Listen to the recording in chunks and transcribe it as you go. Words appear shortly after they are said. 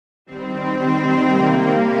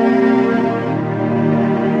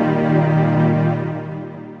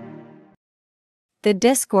The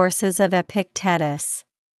Discourses of Epictetus.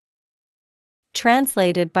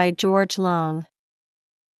 Translated by George Long.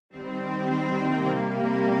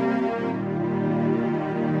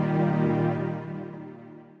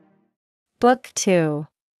 Book 2.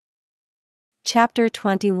 Chapter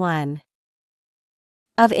 21.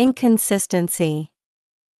 Of Inconsistency.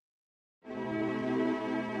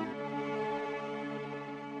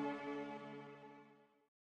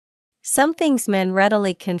 Some things men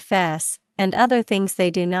readily confess, and other things they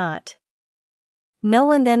do not. No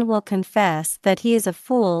one then will confess that he is a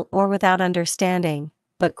fool or without understanding,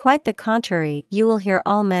 but quite the contrary you will hear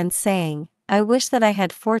all men saying, I wish that I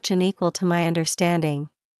had fortune equal to my understanding.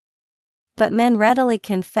 But men readily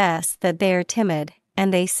confess that they are timid,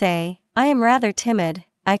 and they say, I am rather timid,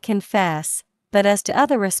 I confess, but as to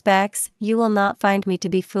other respects you will not find me to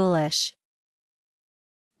be foolish.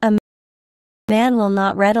 A man will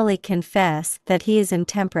not readily confess that he is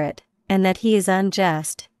intemperate, and that he is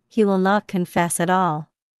unjust, he will not confess at all.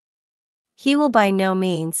 He will by no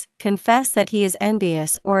means confess that he is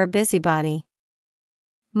envious or a busybody.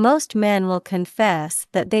 Most men will confess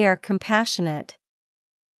that they are compassionate.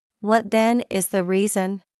 What then is the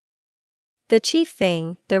reason? The chief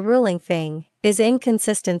thing, the ruling thing, is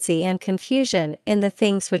inconsistency and confusion in the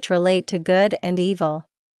things which relate to good and evil.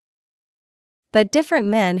 But different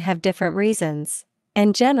men have different reasons,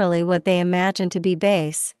 and generally what they imagine to be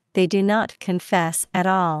base, they do not confess at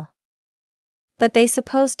all. But they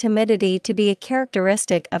suppose timidity to be a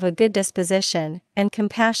characteristic of a good disposition, and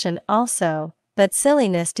compassion also, but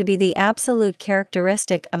silliness to be the absolute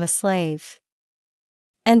characteristic of a slave.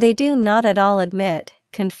 And they do not at all admit,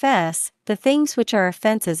 confess, the things which are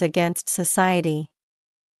offenses against society.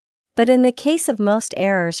 But in the case of most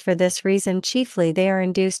errors for this reason chiefly they are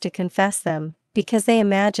induced to confess them, because they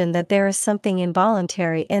imagine that there is something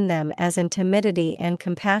involuntary in them as in timidity and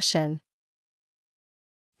compassion.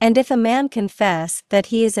 And if a man confess that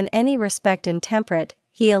he is in any respect intemperate,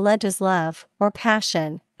 he alleges love, or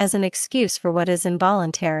passion, as an excuse for what is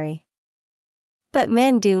involuntary. But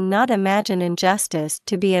men do not imagine injustice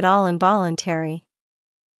to be at all involuntary.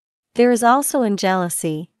 There is also in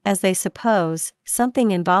jealousy, as they suppose,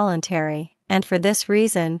 something involuntary, and for this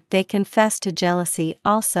reason they confess to jealousy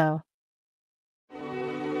also.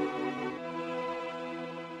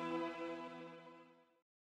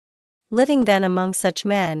 Living then among such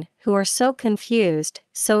men, who are so confused,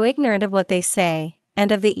 so ignorant of what they say,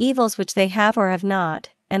 and of the evils which they have or have not,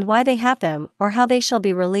 and why they have them, or how they shall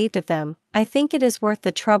be relieved of them, I think it is worth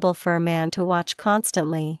the trouble for a man to watch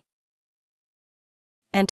constantly,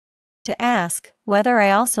 and to ask, whether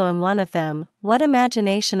I also am one of them, what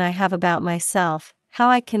imagination I have about myself, how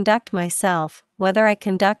I conduct myself, whether I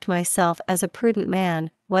conduct myself as a prudent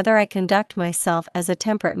man, whether I conduct myself as a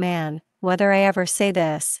temperate man, whether I ever say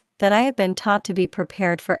this, that I have been taught to be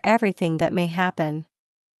prepared for everything that may happen.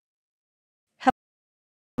 Have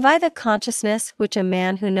I the consciousness which a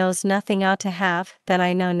man who knows nothing ought to have, that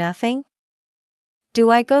I know nothing?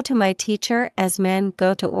 Do I go to my teacher as men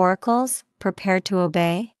go to oracles, prepared to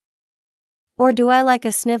obey? Or do I like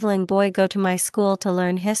a sniveling boy go to my school to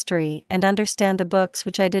learn history and understand the books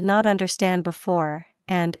which I did not understand before,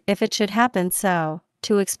 and, if it should happen so,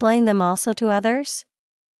 to explain them also to others?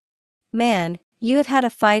 Man, you have had a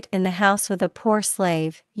fight in the house with a poor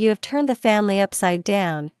slave, you have turned the family upside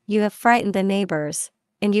down, you have frightened the neighbors,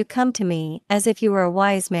 and you come to me, as if you were a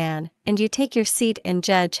wise man, and you take your seat and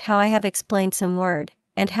judge how I have explained some word,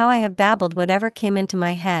 and how I have babbled whatever came into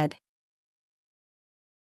my head.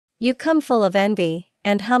 You come full of envy,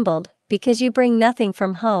 and humbled, because you bring nothing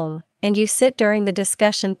from home, and you sit during the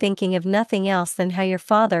discussion thinking of nothing else than how your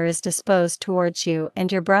father is disposed towards you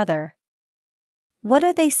and your brother. What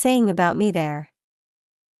are they saying about me there?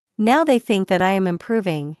 Now they think that I am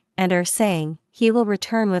improving, and are saying, he will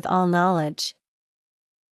return with all knowledge.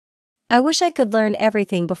 I wish I could learn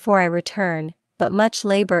everything before I return, but much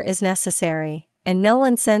labor is necessary, and no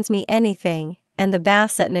one sends me anything, and the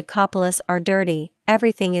baths at Nicopolis are dirty,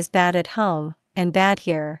 everything is bad at home, and bad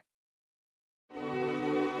here.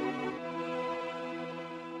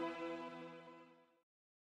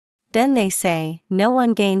 Then they say, no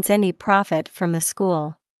one gains any profit from the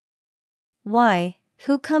school. Why,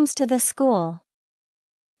 who comes to the school?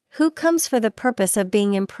 Who comes for the purpose of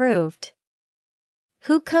being improved?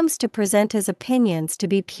 Who comes to present his opinions to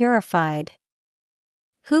be purified?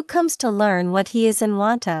 Who comes to learn what he is in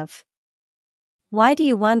want of? Why do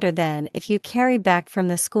you wonder then if you carry back from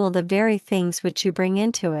the school the very things which you bring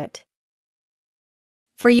into it?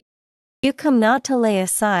 For you come not to lay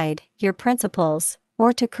aside your principles,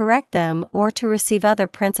 or to correct them or to receive other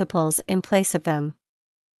principles in place of them.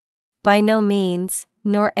 By no means,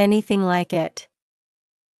 nor anything like it.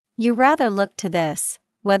 You rather look to this,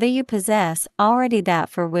 whether you possess already that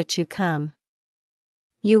for which you come.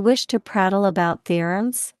 You wish to prattle about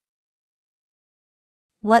theorems?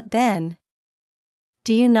 What then?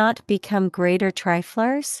 Do you not become greater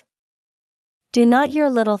triflers? Do not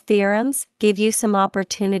your little theorems give you some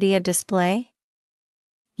opportunity of display?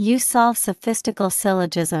 You solve sophistical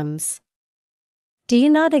syllogisms. Do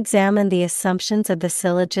you not examine the assumptions of the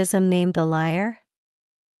syllogism named the liar?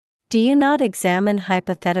 Do you not examine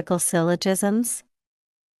hypothetical syllogisms?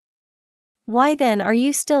 Why then are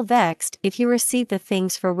you still vexed if you receive the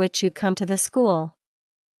things for which you come to the school?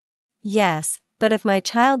 Yes, but if my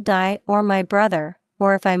child die or my brother,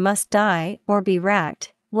 or if I must die or be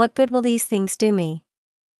racked, what good will these things do me?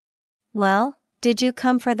 Well, did you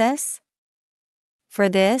come for this? For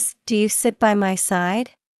this, do you sit by my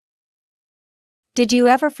side? Did you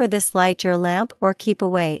ever for this light your lamp or keep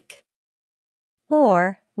awake?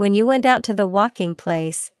 Or, when you went out to the walking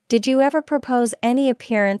place, did you ever propose any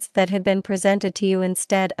appearance that had been presented to you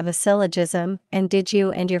instead of a syllogism, and did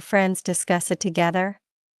you and your friends discuss it together?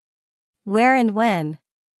 Where and when?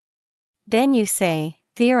 Then you say,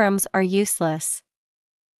 theorems are useless.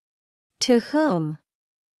 To whom?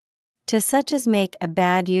 To such as make a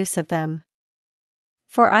bad use of them.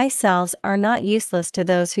 For eyesalves are not useless to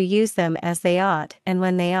those who use them as they ought and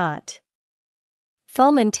when they ought.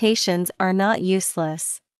 Fomentations are not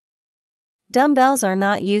useless. Dumbbells are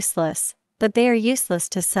not useless, but they are useless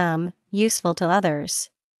to some, useful to others.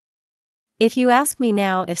 If you ask me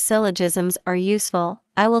now if syllogisms are useful,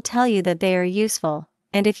 I will tell you that they are useful,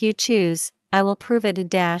 and if you choose, I will prove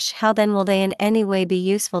it. How then will they in any way be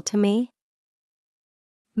useful to me?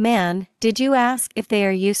 Man, did you ask if they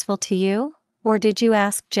are useful to you, or did you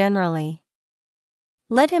ask generally?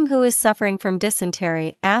 Let him who is suffering from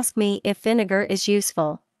dysentery ask me if vinegar is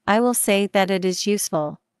useful. I will say that it is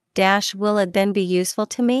useful. Will it then be useful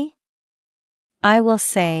to me? I will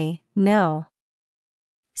say, no.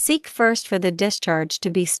 Seek first for the discharge to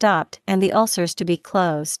be stopped and the ulcers to be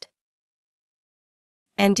closed.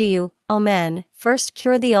 And do you, O men, first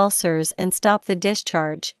cure the ulcers and stop the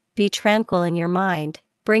discharge. Be tranquil in your mind,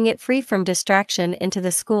 bring it free from distraction into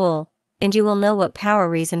the school, and you will know what power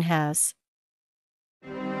reason has.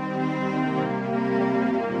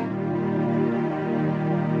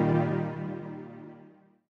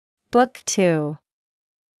 Book 2.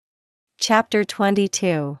 Chapter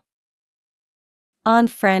 22. On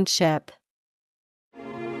Friendship.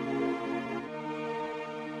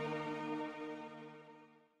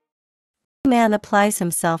 Man applies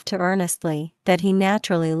himself to earnestly, that he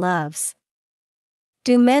naturally loves.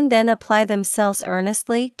 Do men then apply themselves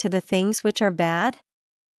earnestly to the things which are bad?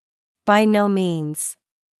 By no means.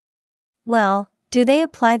 Well, do they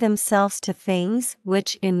apply themselves to things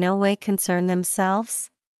which in no way concern themselves?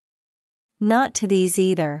 Not to these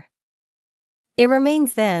either. It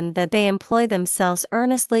remains then that they employ themselves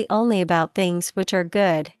earnestly only about things which are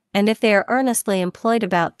good, and if they are earnestly employed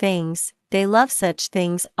about things, they love such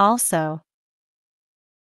things also.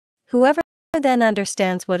 Whoever then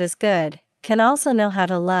understands what is good, can also know how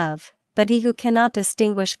to love, but he who cannot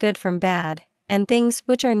distinguish good from bad, and things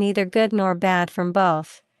which are neither good nor bad from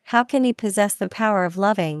both, how can he possess the power of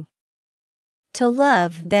loving? To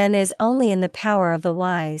love then is only in the power of the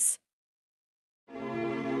wise.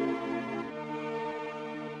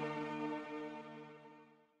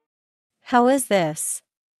 How is this?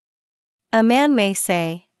 A man may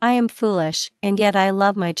say, I am foolish, and yet I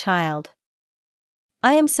love my child.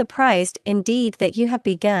 I am surprised indeed that you have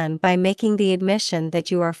begun by making the admission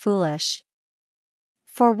that you are foolish.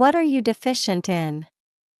 For what are you deficient in?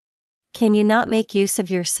 Can you not make use of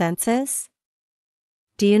your senses?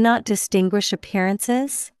 Do you not distinguish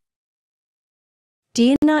appearances? Do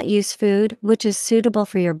you not use food which is suitable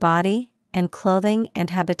for your body, and clothing and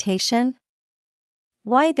habitation?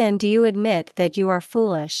 Why then do you admit that you are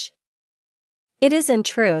foolish? It is in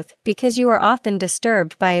truth because you are often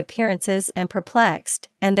disturbed by appearances and perplexed,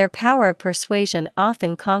 and their power of persuasion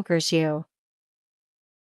often conquers you.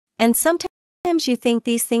 And sometimes you think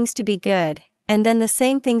these things to be good, and then the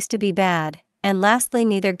same things to be bad, and lastly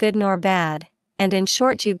neither good nor bad, and in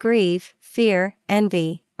short you grieve, fear,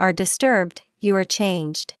 envy, are disturbed, you are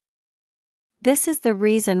changed. This is the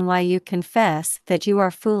reason why you confess that you are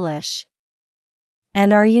foolish.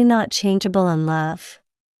 And are you not changeable in love?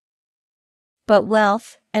 But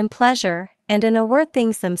wealth, and pleasure, and in a word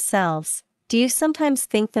things themselves, do you sometimes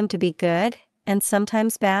think them to be good, and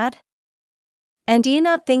sometimes bad? And do you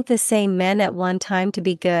not think the same men at one time to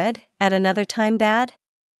be good, at another time bad?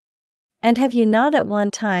 And have you not at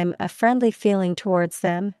one time a friendly feeling towards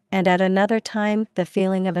them, and at another time the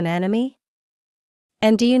feeling of an enemy?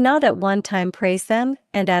 And do you not at one time praise them,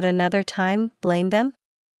 and at another time blame them?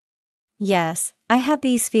 Yes, I have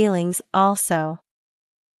these feelings also.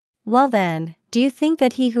 Well then, do you think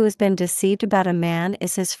that he who has been deceived about a man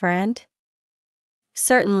is his friend?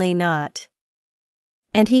 Certainly not.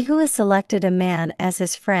 And he who has selected a man as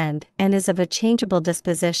his friend and is of a changeable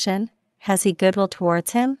disposition, has he goodwill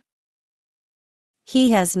towards him?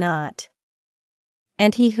 He has not.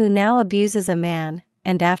 And he who now abuses a man,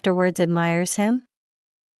 and afterwards admires him?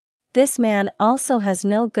 This man also has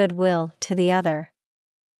no goodwill to the other.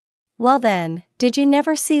 Well then, did you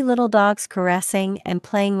never see little dogs caressing and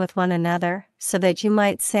playing with one another, so that you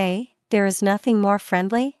might say, there is nothing more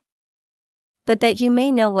friendly? But that you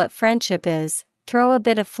may know what friendship is, throw a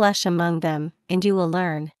bit of flesh among them, and you will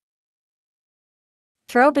learn.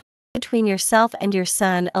 Throw between yourself and your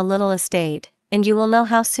son a little estate, and you will know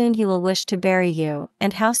how soon he will wish to bury you,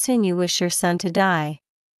 and how soon you wish your son to die.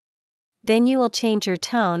 Then you will change your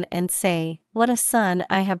tone and say, what a son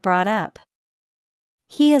I have brought up.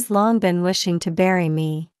 He has long been wishing to bury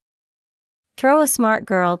me. Throw a smart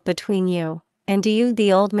girl between you, and do you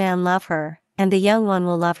the old man love her, and the young one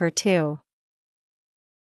will love her too.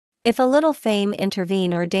 If a little fame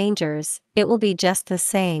intervene or dangers, it will be just the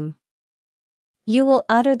same. You will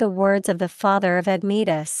utter the words of the father of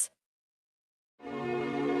Epictetus.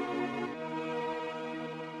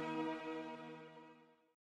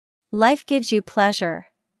 Life gives you pleasure,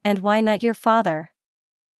 and why not your father?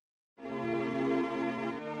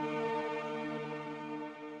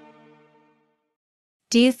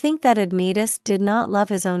 Do you think that Epictetus did not love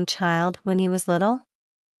his own child when he was little?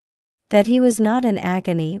 That he was not in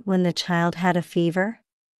agony when the child had a fever?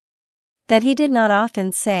 That he did not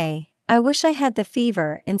often say, I wish I had the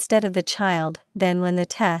fever instead of the child, then when the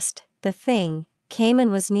test, the thing, came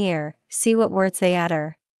and was near, see what words they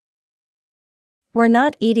utter. Were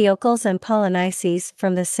not Epictetus and Polynices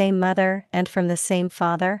from the same mother and from the same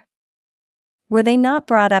father? Were they not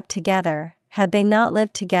brought up together, had they not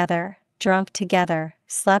lived together, drunk together,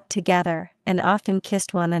 slept together, and often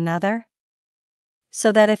kissed one another?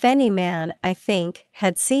 So that if any man, I think,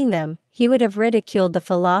 had seen them, he would have ridiculed the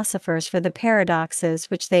philosophers for the paradoxes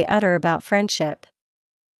which they utter about friendship.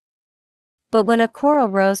 But when a quarrel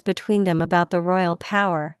rose between them about the royal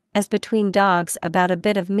power, as between dogs about a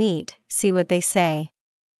bit of meat, see what they say.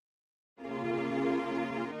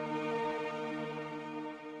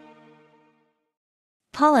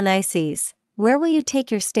 Polynices, where will you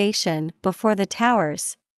take your station before the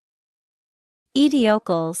towers?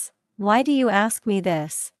 Epictetus, why do you ask me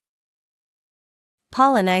this?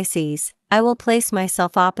 Polynices, I will place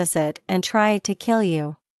myself opposite and try to kill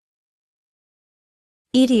you.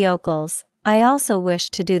 Epictetus, I also wish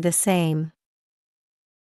to do the same.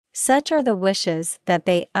 Such are the wishes that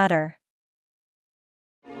they utter.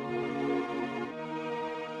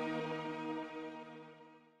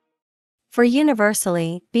 For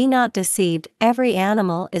universally, be not deceived, every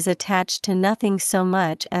animal is attached to nothing so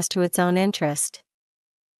much as to its own interest.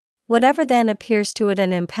 Whatever then appears to it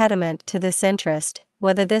an impediment to this interest,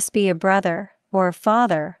 whether this be a brother, or a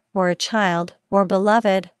father, or a child, or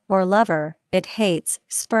beloved, or lover, it hates,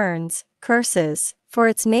 spurns, curses, for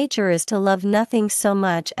its nature is to love nothing so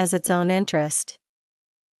much as its own interest.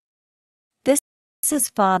 This is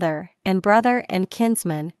father, and brother, and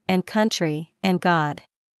kinsman, and country, and God.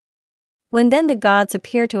 When then the gods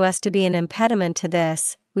appear to us to be an impediment to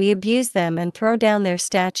this, we abuse them and throw down their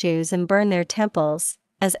statues and burn their temples,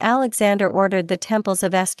 as Alexander ordered the temples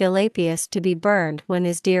of Aesculapius to be burned when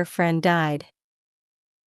his dear friend died.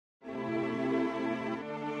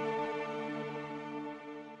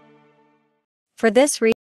 For this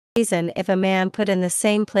reason, if a man put in the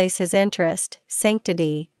same place his interest,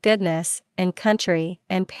 sanctity, goodness, and country,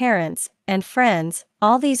 and parents, and friends,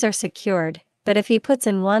 all these are secured. But if he puts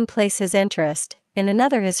in one place his interest, in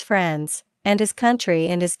another his friends, and his country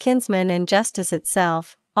and his kinsmen and justice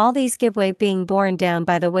itself, all these give way, being borne down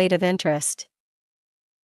by the weight of interest.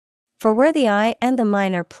 For where the eye and the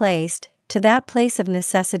mind are placed, to that place of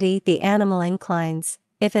necessity the animal inclines.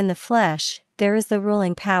 If in the flesh, there is the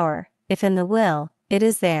ruling power, if in the will, it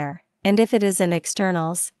is there, and if it is in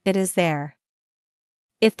externals, it is there.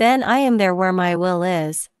 If then I am there where my will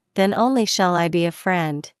is, then only shall I be a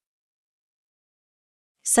friend.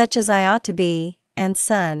 Such as I ought to be, and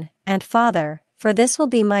son, and father, for this will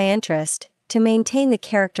be my interest, to maintain the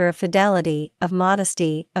character of fidelity, of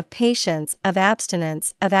modesty, of patience, of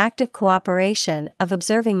abstinence, of active cooperation, of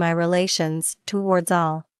observing my relations towards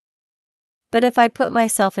all. But if I put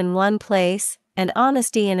myself in one place, and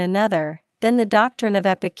honesty in another, then the doctrine of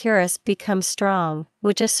Epicurus becomes strong,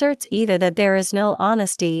 which asserts either that there is no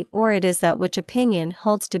honesty or it is that which opinion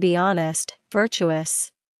holds to be honest,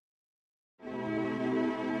 virtuous.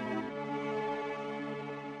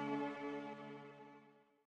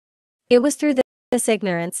 It was through this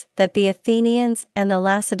ignorance that the Athenians and the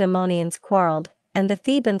Lacedaemonians quarreled, and the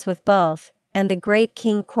Thebans with both, and the great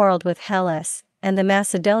king quarreled with Hellas, and the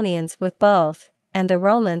Macedonians with both, and the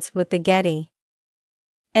Romans with the Getae.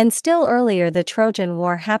 And still earlier the Trojan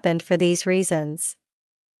War happened for these reasons.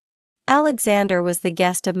 Alexander was the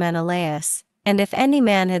guest of Menelaus, and if any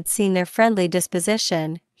man had seen their friendly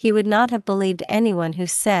disposition, he would not have believed anyone who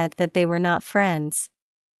said that they were not friends.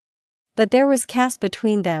 But there was cast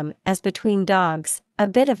between them, as between dogs, a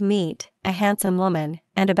bit of meat, a handsome woman,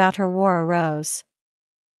 and about her war arose.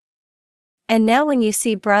 And now when you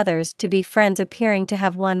see brothers to be friends appearing to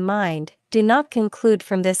have one mind, do not conclude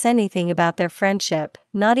from this anything about their friendship,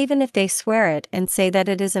 not even if they swear it and say that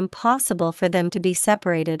it is impossible for them to be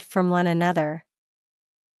separated from one another.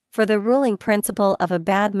 For the ruling principle of a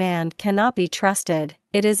bad man cannot be trusted,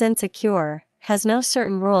 it is insecure, has no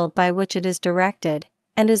certain rule by which it is directed,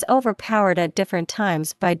 and is overpowered at different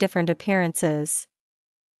times by different appearances.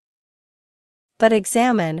 But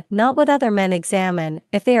examine not what other men examine,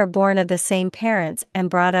 if they are born of the same parents and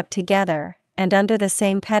brought up together, and under the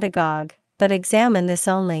same pedagogue, but examine this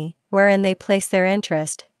only, wherein they place their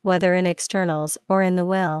interest, whether in externals or in the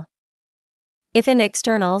will. If in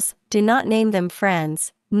externals, do not name them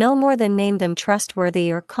friends, no more than name them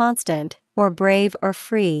trustworthy or constant, or brave or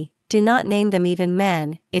free, do not name them even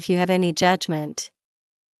men, if you have any judgment.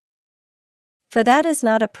 For that is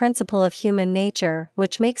not a principle of human nature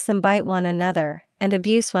which makes them bite one another, and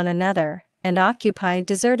abuse one another, and occupy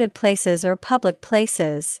deserted places or public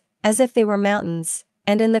places, as if they were mountains,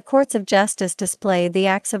 and in the courts of justice display the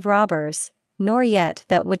acts of robbers, nor yet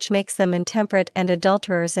that which makes them intemperate and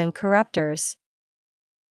adulterers and corrupters,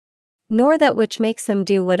 nor that which makes them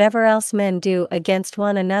do whatever else men do against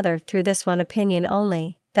one another through this one opinion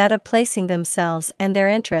only, that of placing themselves and their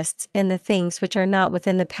interests in the things which are not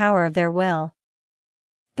within the power of their will.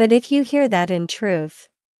 But if you hear that in truth,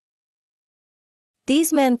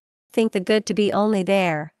 these men think the good to be only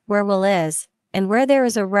there, where will is, and where there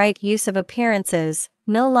is a right use of appearances,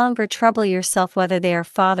 no longer trouble yourself whether they are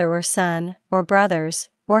father or son, or brothers,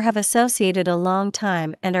 or have associated a long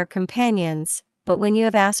time and are companions, but when you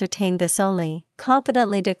have ascertained this only,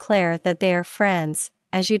 confidently declare that they are friends,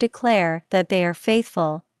 as you declare that they are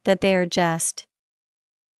faithful, that they are just.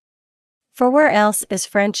 For where else is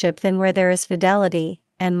friendship than where there is fidelity,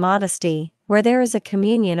 and modesty, where there is a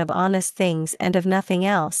communion of honest things and of nothing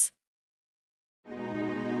else?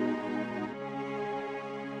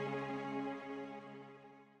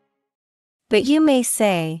 But you may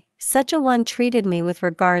say, such a one treated me with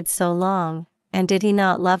regard so long, and did he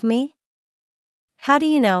not love me? How do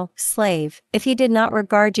you know, slave, if he did not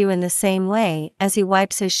regard you in the same way as he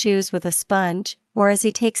wipes his shoes with a sponge, or as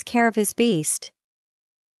he takes care of his beast?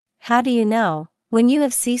 How do you know, when you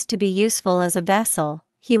have ceased to be useful as a vessel,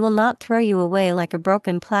 he will not throw you away like a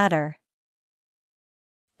broken platter?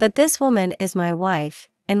 But this woman is my wife,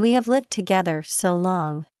 and we have lived together so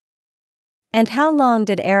long. And how long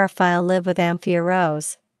did Eriphyle live with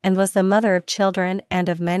Amphiorus, and was the mother of children and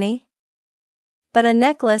of many? But a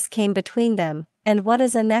necklace came between them, and what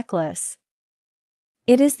is a necklace?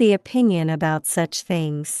 It is the opinion about such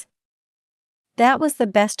things. That was the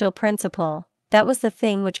bestial principle, that was the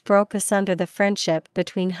thing which broke asunder the friendship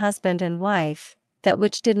between husband and wife, that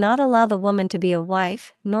which did not allow the woman to be a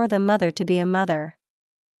wife, nor the mother to be a mother.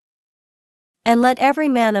 And let every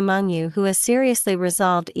man among you who is seriously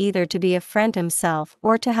resolved either to be a friend himself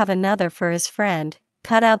or to have another for his friend,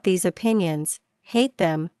 cut out these opinions, hate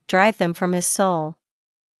them, drive them from his soul.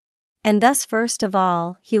 And thus first of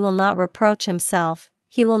all, he will not reproach himself,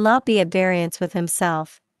 he will not be at variance with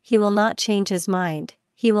himself, he will not change his mind,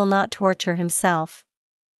 he will not torture himself.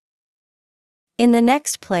 In the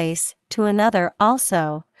next place, to another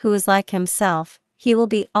also, who is like himself, he will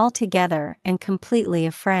be altogether and completely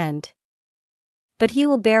a friend. But he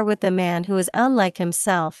will bear with the man who is unlike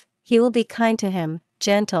himself, he will be kind to him,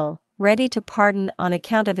 gentle, ready to pardon on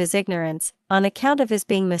account of his ignorance, on account of his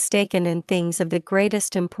being mistaken in things of the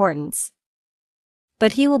greatest importance.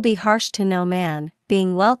 But he will be harsh to no man,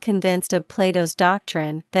 being well convinced of Plato's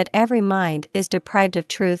doctrine that every mind is deprived of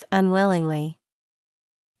truth unwillingly.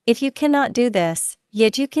 If you cannot do this,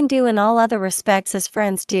 yet you can do in all other respects as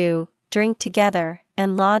friends do, drink together,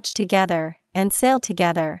 and lodge together, and sail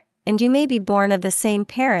together, and you may be born of the same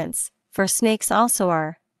parents, for snakes also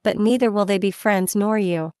are, but neither will they be friends nor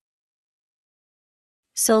you.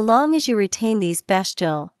 So long as you retain these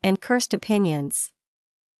bestial and cursed opinions.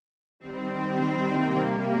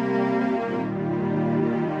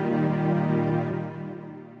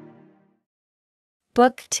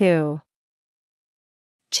 Book 2.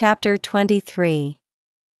 Chapter 23.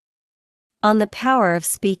 On the Power of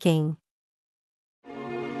Speaking.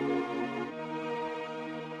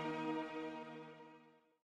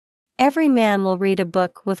 Every man will read a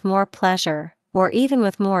book with more pleasure, or even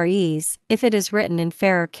with more ease, if it is written in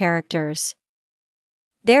fairer characters.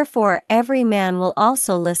 Therefore every man will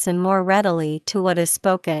also listen more readily to what is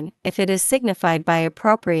spoken, if it is signified by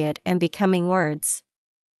appropriate and becoming words.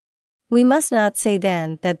 We must not say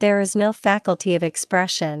then that there is no faculty of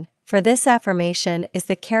expression, for this affirmation is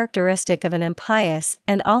the characteristic of an impious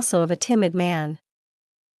and also of a timid man.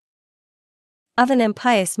 Of an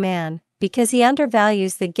impious man, because he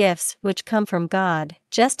undervalues the gifts which come from God,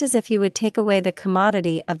 just as if he would take away the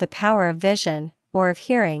commodity of the power of vision, or of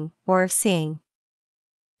hearing, or of seeing.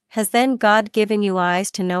 Has then God given you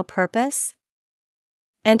eyes to no purpose?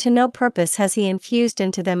 And to no purpose has he infused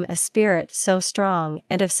into them a spirit so strong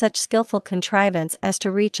and of such skillful contrivance as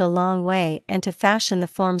to reach a long way and to fashion the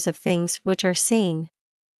forms of things which are seen?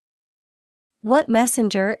 What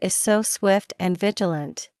messenger is so swift and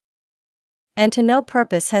vigilant? And to no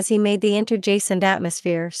purpose has he made the interjacent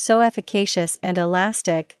atmosphere so efficacious and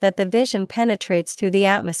elastic that the vision penetrates through the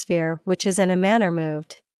atmosphere which is in a manner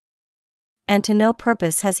moved. And to no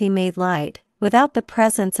purpose has he made light, without the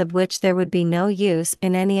presence of which there would be no use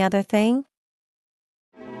in any other thing?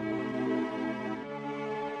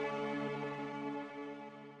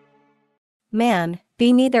 Man,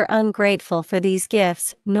 be neither ungrateful for these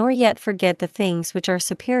gifts nor yet forget the things which are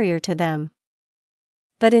superior to them.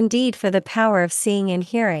 But indeed for the power of seeing and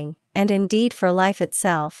hearing, and indeed for life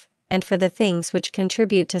itself, and for the things which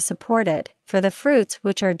contribute to support it, for the fruits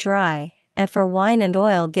which are dry, and for wine and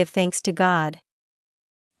oil give thanks to God.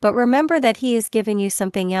 But remember that he has given you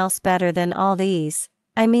something else better than all these,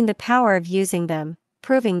 I mean the power of using them,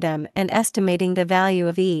 proving them and estimating the value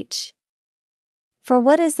of each. For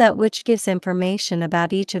what is that which gives information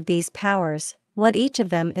about each of these powers, what each of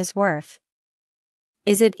them is worth?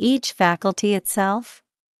 Is it each faculty itself?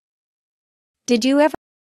 Did you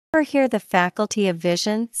ever hear the faculty of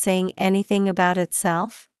vision saying anything about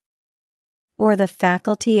itself? Or the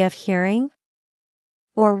faculty of hearing?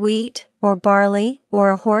 Or wheat, or barley,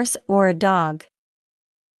 or a horse, or a dog?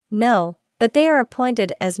 No, but they are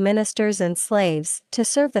appointed as ministers and slaves to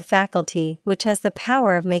serve the faculty which has the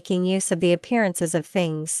power of making use of the appearances of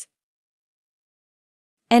things.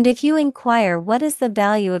 And if you inquire what is the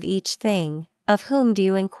value of each thing, of whom do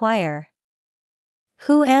you inquire?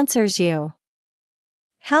 Who answers you?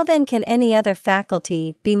 How then can any other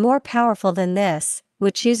faculty be more powerful than this,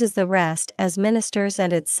 which uses the rest as ministers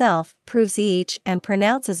and itself proves each and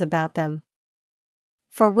pronounces about them?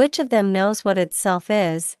 For which of them knows what itself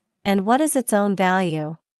is, and what is its own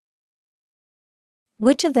value?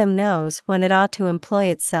 Which of them knows when it ought to employ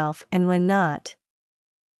itself and when not?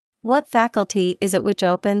 What faculty is it which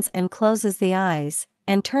opens and closes the eyes,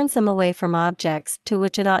 and turns them away from objects to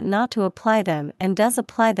which it ought not to apply them and does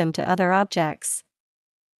apply them to other objects?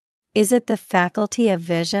 Is it the faculty of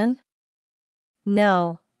vision?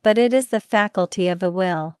 No, but it is the faculty of the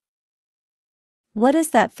will. What is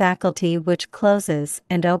that faculty which closes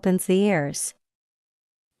and opens the ears?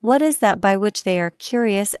 What is that by which they are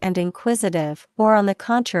curious and inquisitive, or on the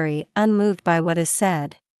contrary, unmoved by what is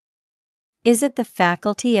said? Is it the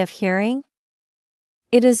faculty of hearing?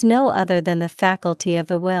 It is no other than the faculty of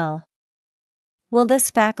the will. Will this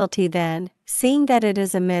faculty then, seeing that it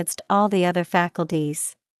is amidst all the other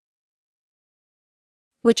faculties,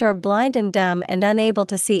 which are blind and dumb and unable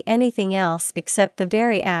to see anything else except the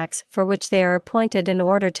very acts for which they are appointed in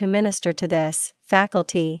order to minister to this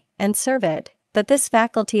faculty, and serve it, but this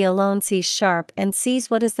faculty alone sees sharp and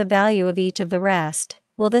sees what is the value of each of the rest,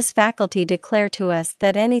 will this faculty declare to us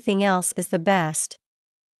that anything else is the best?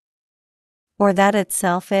 Or that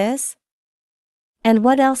itself is? And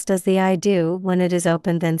what else does the eye do when it is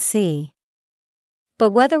opened than see?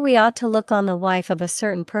 But whether we ought to look on the wife of a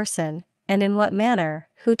certain person, and in what manner,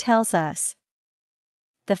 who tells us?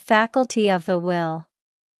 The faculty of the will.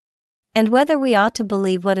 And whether we ought to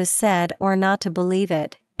believe what is said or not to believe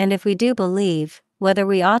it, and if we do believe, whether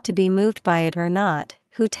we ought to be moved by it or not,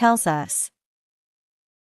 who tells us?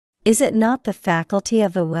 Is it not the faculty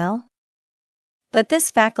of the will? But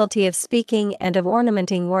this faculty of speaking and of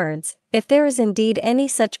ornamenting words, if there is indeed any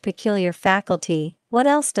such peculiar faculty, what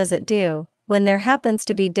else does it do, when there happens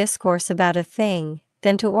to be discourse about a thing,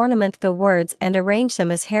 than to ornament the words and arrange them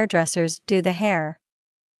as hairdressers do the hair?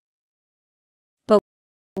 But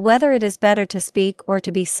whether it is better to speak or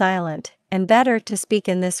to be silent, and better to speak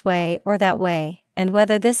in this way or that way, and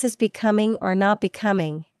whether this is becoming or not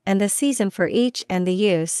becoming, and the season for each and the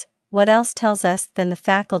use, what else tells us than the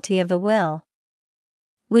faculty of the will?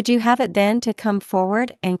 Would you have it then to come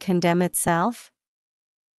forward and condemn itself?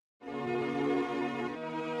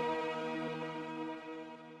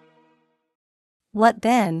 What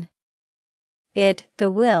then? It, the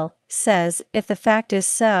will, says, if the fact is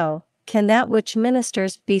so, can that which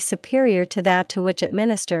ministers be superior to that to which it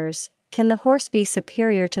ministers? Can the horse be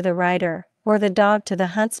superior to the rider, or the dog to the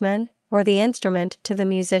huntsman, or the instrument to the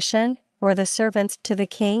musician, or the servant to the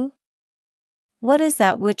king? What is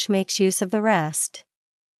that which makes use of the rest?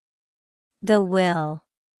 The will.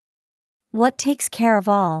 What takes care of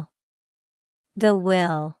all? The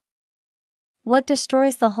will. What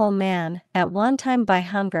destroys the whole man, at one time by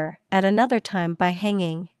hunger, at another time by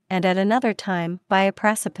hanging, and at another time by a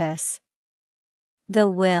precipice? The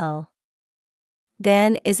will.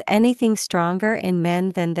 Then is anything stronger in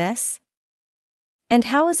men than this? And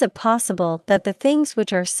how is it possible that the things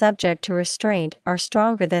which are subject to restraint are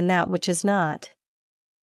stronger than that which is not?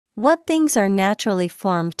 What things are naturally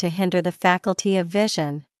formed to hinder the faculty of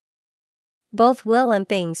vision? Both will and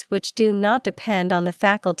things which do not depend on the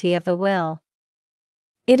faculty of the will.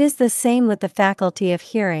 It is the same with the faculty of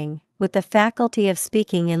hearing, with the faculty of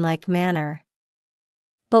speaking in like manner.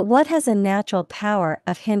 But what has a natural power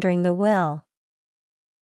of hindering the will?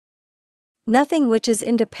 Nothing which is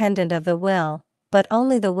independent of the will, but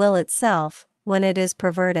only the will itself, when it is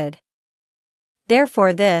perverted.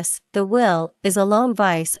 Therefore this, the will, is alone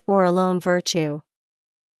vice or alone virtue.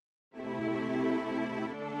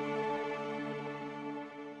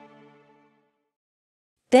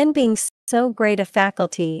 Then being so great a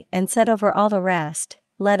faculty and set over all the rest,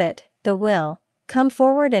 let it, the will, come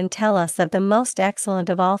forward and tell us that the most excellent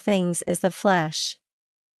of all things is the flesh.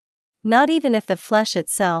 Not even if the flesh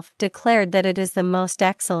itself declared that it is the most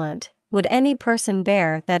excellent, would any person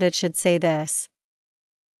bear that it should say this.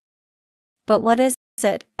 But what is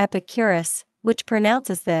it, Epicurus, which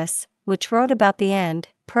pronounces this, which wrote about the end,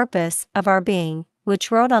 purpose, of our being,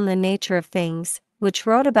 which wrote on the nature of things, which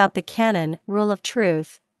wrote about the canon, rule of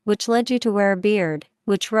truth, which led you to wear a beard,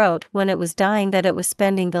 which wrote when it was dying that it was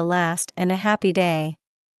spending the last and a happy day?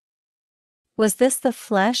 Was this the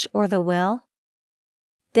flesh or the will?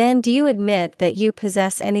 Then do you admit that you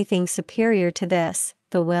possess anything superior to this,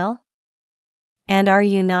 the will? And are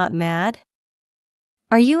you not mad?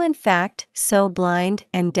 Are you in fact so blind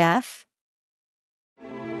and deaf?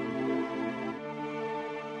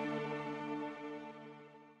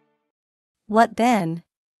 What then?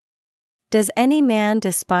 Does any man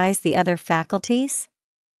despise the other faculties?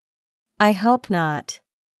 I hope not.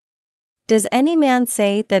 Does any man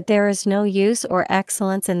say that there is no use or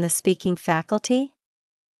excellence in the speaking faculty?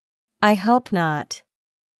 I hope not.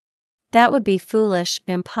 That would be foolish,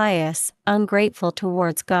 impious, ungrateful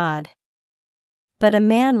towards God. But a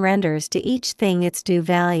man renders to each thing its due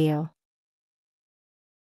value.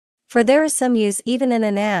 For there is some use even in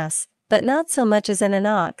an ass, but not so much as in an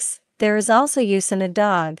ox. There is also use in a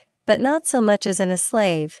dog, but not so much as in a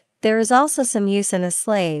slave. There is also some use in a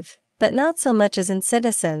slave, but not so much as in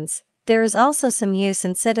citizens. There is also some use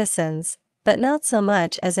in citizens, but not so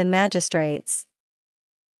much as in magistrates.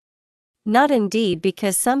 Not indeed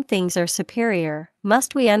because some things are superior,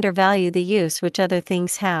 must we undervalue the use which other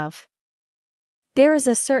things have. There is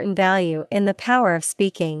a certain value in the power of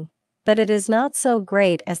speaking, but it is not so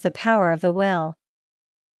great as the power of the will.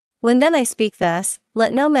 When then I speak thus,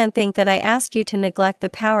 let no man think that I ask you to neglect the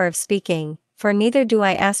power of speaking, for neither do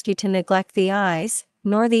I ask you to neglect the eyes,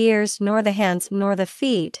 nor the ears, nor the hands, nor the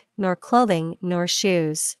feet, nor clothing, nor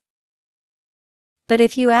shoes. But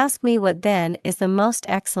if you ask me what then is the most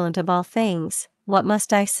excellent of all things, what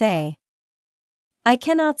must I say? I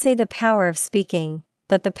cannot say the power of speaking,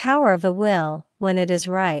 but the power of the will, when it is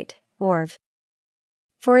right, for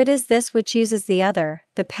it is this which uses the other,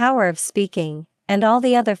 the power of speaking, and all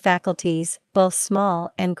the other faculties, both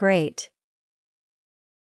small and great.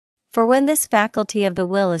 For when this faculty of the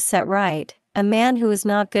will is set right, a man who is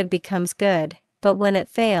not good becomes good, but when it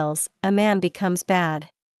fails, a man becomes bad.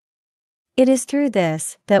 It is through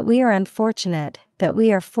this that we are unfortunate, that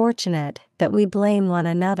we are fortunate, that we blame one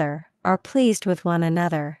another, are pleased with one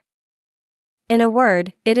another. In a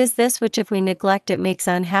word, it is this which if we neglect it makes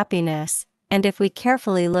unhappiness, and if we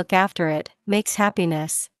carefully look after it, makes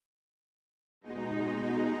happiness.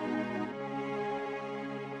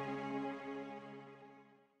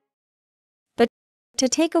 But to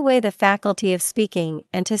take away the faculty of speaking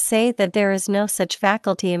and to say that there is no such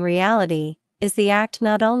faculty in reality, is the act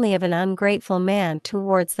not only of an ungrateful man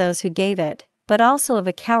towards those who gave it, but also of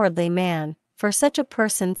a cowardly man, for such a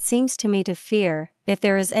person seems to me to fear, if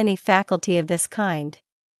there is any faculty of this kind,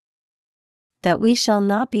 that we shall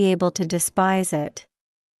not be able to despise it.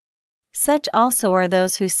 Such also are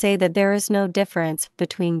those who say that there is no difference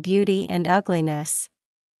between beauty and ugliness.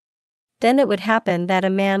 Then it would happen that a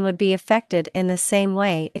man would be affected in the same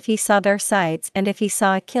way if he saw their sights, and if he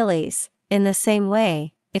saw Achilles, in the same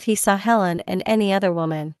way, if he saw Helen and any other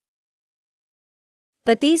woman.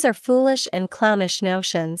 But these are foolish and clownish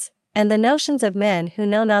notions, and the notions of men who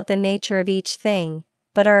know not the nature of each thing,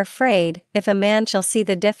 but are afraid, if a man shall see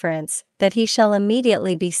the difference, that he shall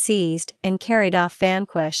immediately be seized and carried off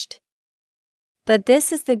vanquished. But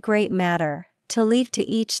this is the great matter, to leave to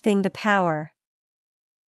each thing the power,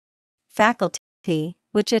 faculty,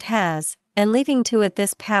 which it has, and leaving to it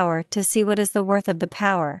this power to see what is the worth of the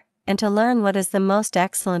power, and to learn what is the most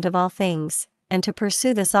excellent of all things, and to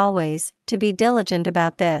pursue this always, to be diligent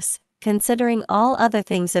about this, considering all other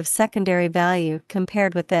things of secondary value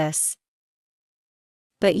compared with this.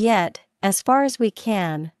 But yet, as far as we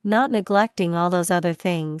can, not neglecting all those other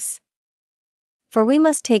things. For we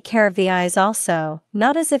must take care of the eyes also,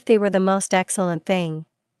 not as if they were the most excellent thing,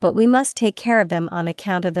 but we must take care of them on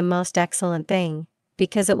account of the most excellent thing,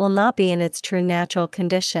 because it will not be in its true natural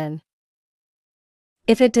condition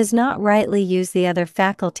if it does not rightly use the other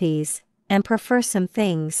faculties, and prefer some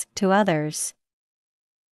things to others.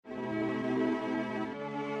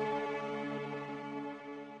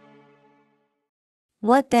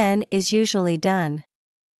 What then is usually done?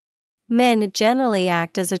 Men generally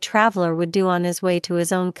act as a traveler would do on his way to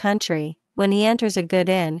his own country, when he enters a good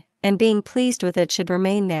inn, and being pleased with it should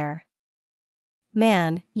remain there.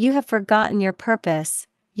 Man, you have forgotten your purpose,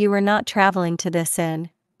 you were not traveling to this inn,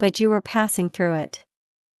 but you were passing through it.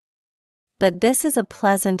 But this is a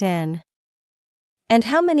pleasant inn. And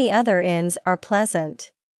how many other inns are pleasant?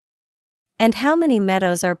 And how many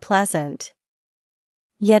meadows are pleasant?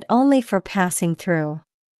 Yet only for passing through.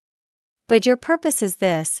 But your purpose is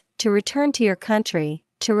this, to return to your country,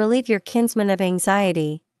 to relieve your kinsmen of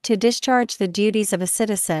anxiety, to discharge the duties of a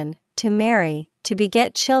citizen, to marry, to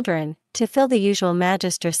beget children, to fill the usual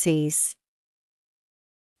magistracies.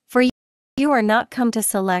 For you are not come to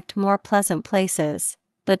select more pleasant places,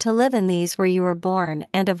 but to live in these where you were born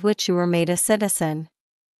and of which you were made a citizen.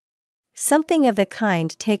 Something of the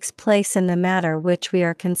kind takes place in the matter which we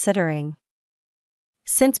are considering.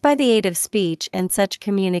 Since by the aid of speech and such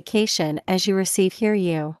communication as you receive here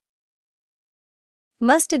you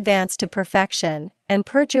must advance to perfection, and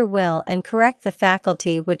purge your will and correct the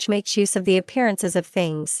faculty which makes use of the appearances of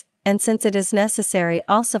things, and since it is necessary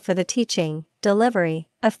also for the teaching, delivery,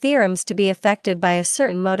 of theorems to be effected by a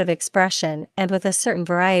certain mode of expression and with a certain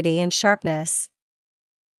variety and sharpness.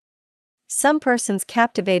 Some persons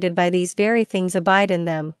captivated by these very things abide in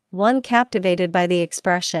them, one captivated by the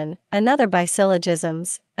expression, another by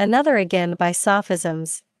syllogisms, another again by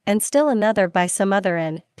sophisms, and still another by some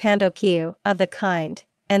other pandokiu of the kind,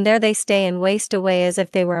 and there they stay and waste away as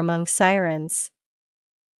if they were among sirens.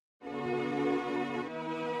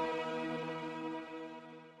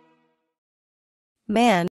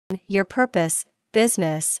 Man, your purpose,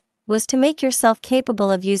 business, was to make yourself capable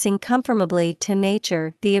of using conformably to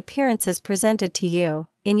nature the appearances presented to you,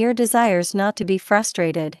 in your desires not to be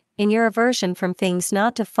frustrated, in your aversion from things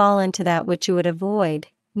not to fall into that which you would avoid,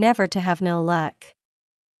 never to have no luck.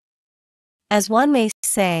 As one may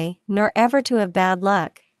say, nor ever to have bad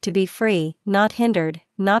luck, to be free, not hindered,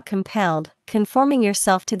 not compelled, conforming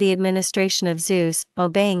yourself to the administration of Zeus,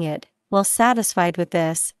 obeying it, well satisfied with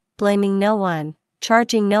this, blaming no one,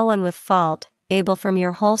 charging no one with fault, able from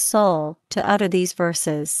your whole soul to utter these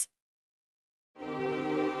verses.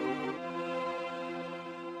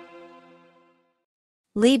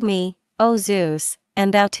 Lead me, O Zeus,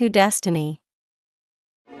 and thou to destiny.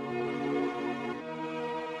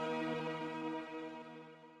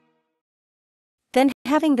 Then,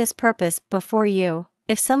 having this purpose before you,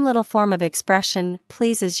 if some little form of expression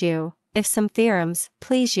pleases you, if some theorems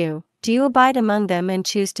please you, do you abide among them and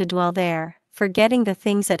choose to dwell there, forgetting the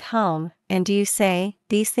things at home, and do you say,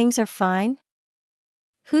 these things are fine?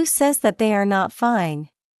 Who says that they are not fine?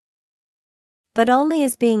 But only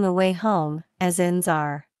as being away home, as inns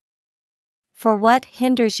are. For what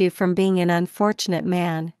hinders you from being an unfortunate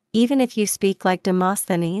man, even if you speak like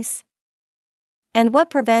Demosthenes? And what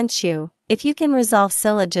prevents you, if you can resolve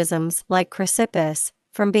syllogisms like Chrysippus,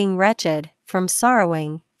 from being wretched, from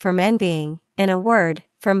sorrowing, from envying, in a word,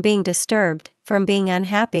 from being disturbed, from being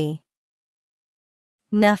unhappy?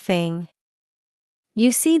 Nothing.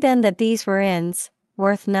 You see then that these were inns,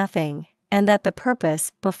 worth nothing, and that the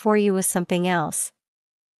purpose before you was something else.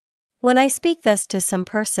 When I speak thus to some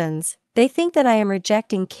persons, they think that I am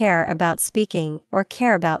rejecting care about speaking or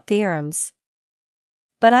care about theorems.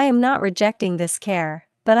 But I am not rejecting this care,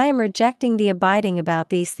 but I am rejecting the abiding about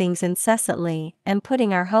these things incessantly, and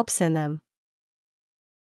putting our hopes in them.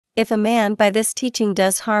 If a man by this teaching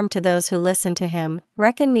does harm to those who listen to him,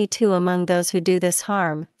 reckon me too among those who do this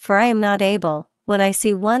harm, for I am not able, when I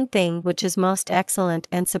see one thing which is most excellent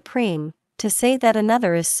and supreme, to say that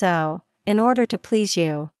another is so, in order to please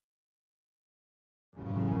you.